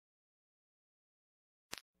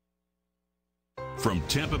From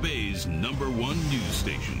Tampa Bay's #1 news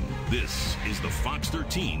station, this is the Fox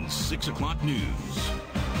 13 6 o'clock news.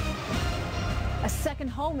 A second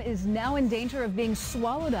home is now in danger of being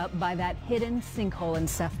swallowed up by that hidden sinkhole in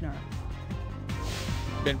Seffner.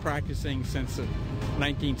 Been practicing since the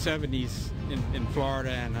 1970s in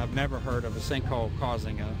Florida, and I've never heard of a sinkhole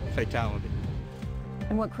causing a fatality.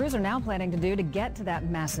 And what crews are now planning to do to get to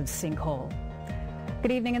that massive sinkhole.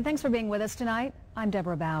 Good evening, and thanks for being with us tonight. I'm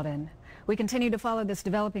Deborah Bowden. We continue to follow this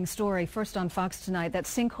developing story. First on Fox tonight, that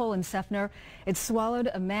sinkhole in Seffner, it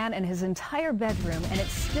swallowed a man and his entire bedroom, and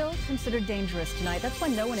it's still considered dangerous tonight. That's why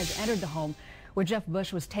no one has entered the home where Jeff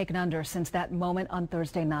Bush was taken under since that moment on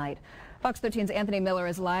Thursday night. Fox 13's Anthony Miller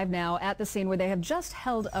is live now at the scene where they have just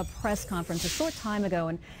held a press conference a short time ago.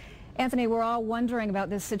 And Anthony, we're all wondering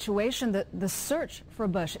about this situation, the search for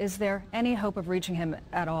Bush. Is there any hope of reaching him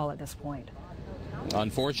at all at this point?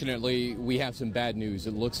 Unfortunately, we have some bad news.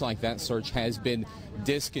 It looks like that search has been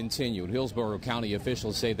discontinued. Hillsborough County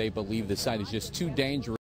officials say they believe the site is just too dangerous